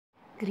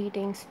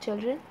Greetings,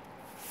 children.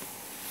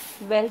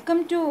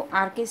 Welcome to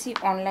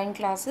RKC online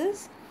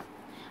classes.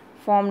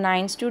 Form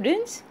 9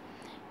 students.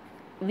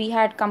 We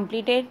had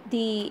completed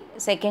the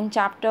second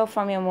chapter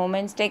from your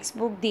Moments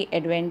textbook, The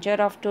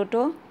Adventure of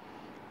Toto.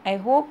 I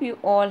hope you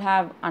all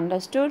have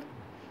understood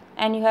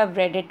and you have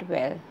read it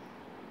well.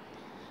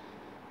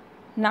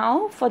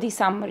 Now for the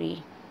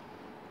summary.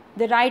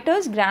 The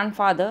writer's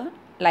grandfather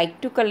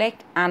liked to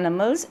collect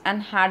animals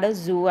and had a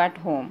zoo at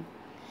home.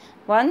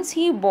 Once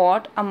he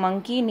bought a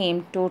monkey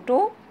named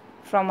Toto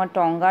from a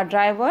Tonga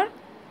driver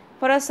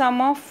for a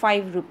sum of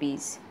 5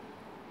 rupees.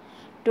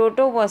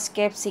 Toto was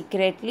kept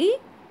secretly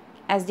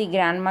as the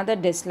grandmother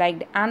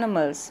disliked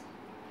animals.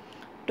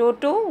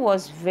 Toto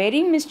was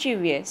very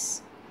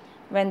mischievous.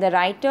 When the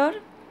writer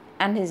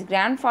and his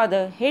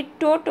grandfather hid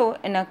Toto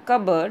in a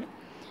cupboard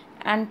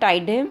and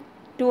tied him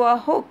to a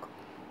hook,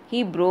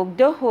 he broke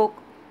the hook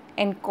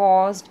and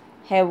caused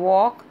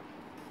havoc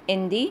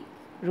in the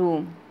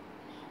room.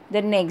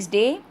 The next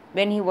day,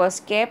 when he was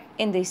kept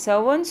in the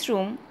servants'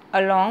 room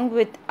along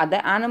with other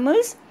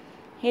animals,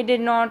 he did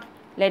not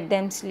let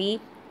them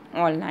sleep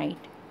all night.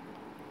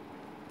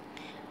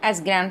 As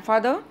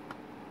grandfather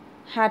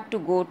had to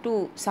go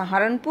to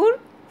Saharanpur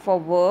for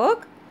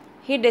work,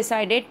 he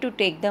decided to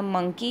take the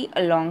monkey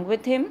along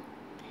with him.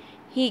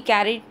 He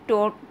carried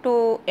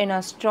Toto in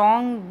a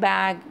strong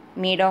bag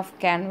made of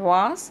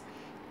canvas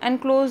and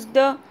closed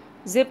the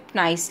zip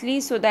nicely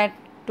so that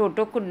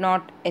Toto could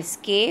not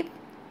escape.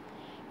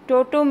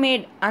 Toto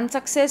made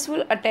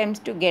unsuccessful attempts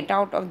to get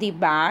out of the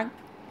bag,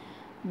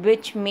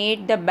 which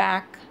made the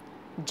bag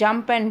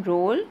jump and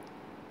roll.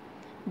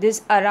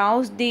 This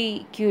aroused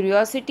the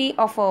curiosity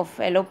of our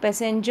fellow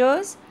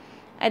passengers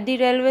at the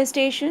railway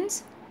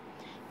stations.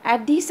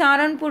 At the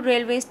Saharanpur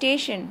railway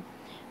station,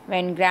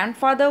 when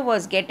grandfather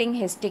was getting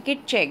his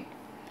ticket checked,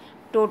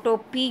 Toto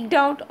peeked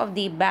out of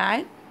the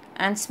bag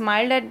and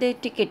smiled at the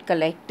ticket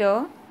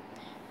collector.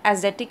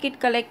 As the ticket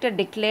collector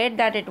declared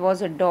that it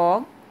was a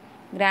dog,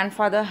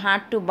 grandfather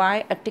had to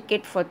buy a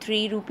ticket for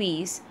 3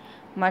 rupees,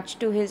 much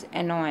to his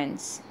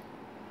annoyance.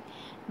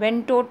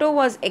 When Toto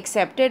was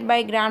accepted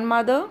by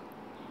grandmother,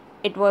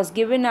 it was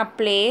given a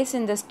place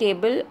in the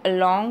stable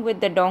along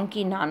with the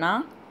donkey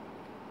Nana.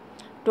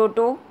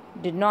 Toto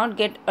did not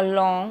get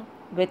along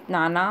with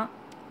Nana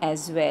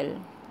as well.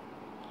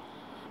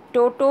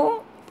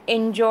 Toto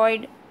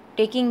enjoyed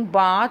taking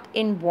bath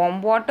in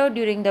warm water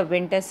during the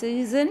winter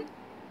season.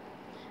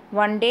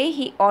 One day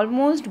he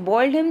almost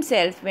boiled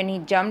himself when he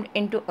jumped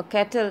into a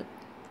kettle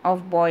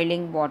of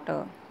boiling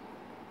water.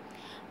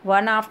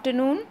 One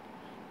afternoon,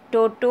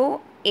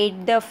 Toto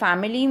ate the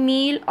family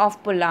meal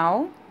of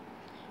pulao.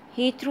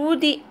 He threw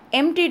the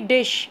empty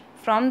dish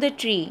from the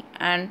tree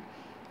and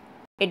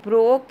it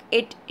broke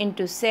it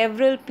into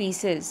several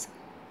pieces.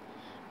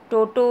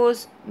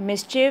 Toto's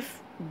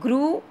mischief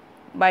grew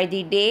by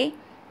the day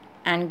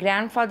and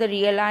grandfather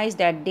realized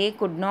that they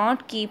could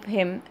not keep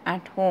him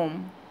at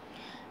home.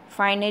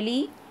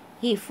 Finally,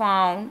 he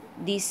found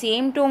the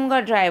same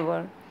Tonga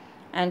driver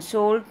and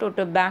sold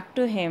Toto back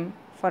to him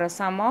for a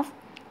sum of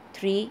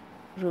 3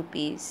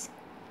 rupees.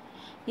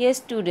 Yes,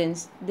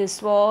 students,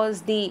 this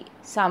was the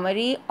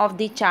summary of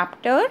the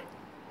chapter,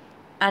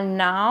 and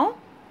now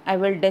I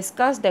will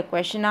discuss the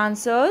question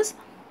answers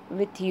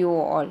with you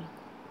all.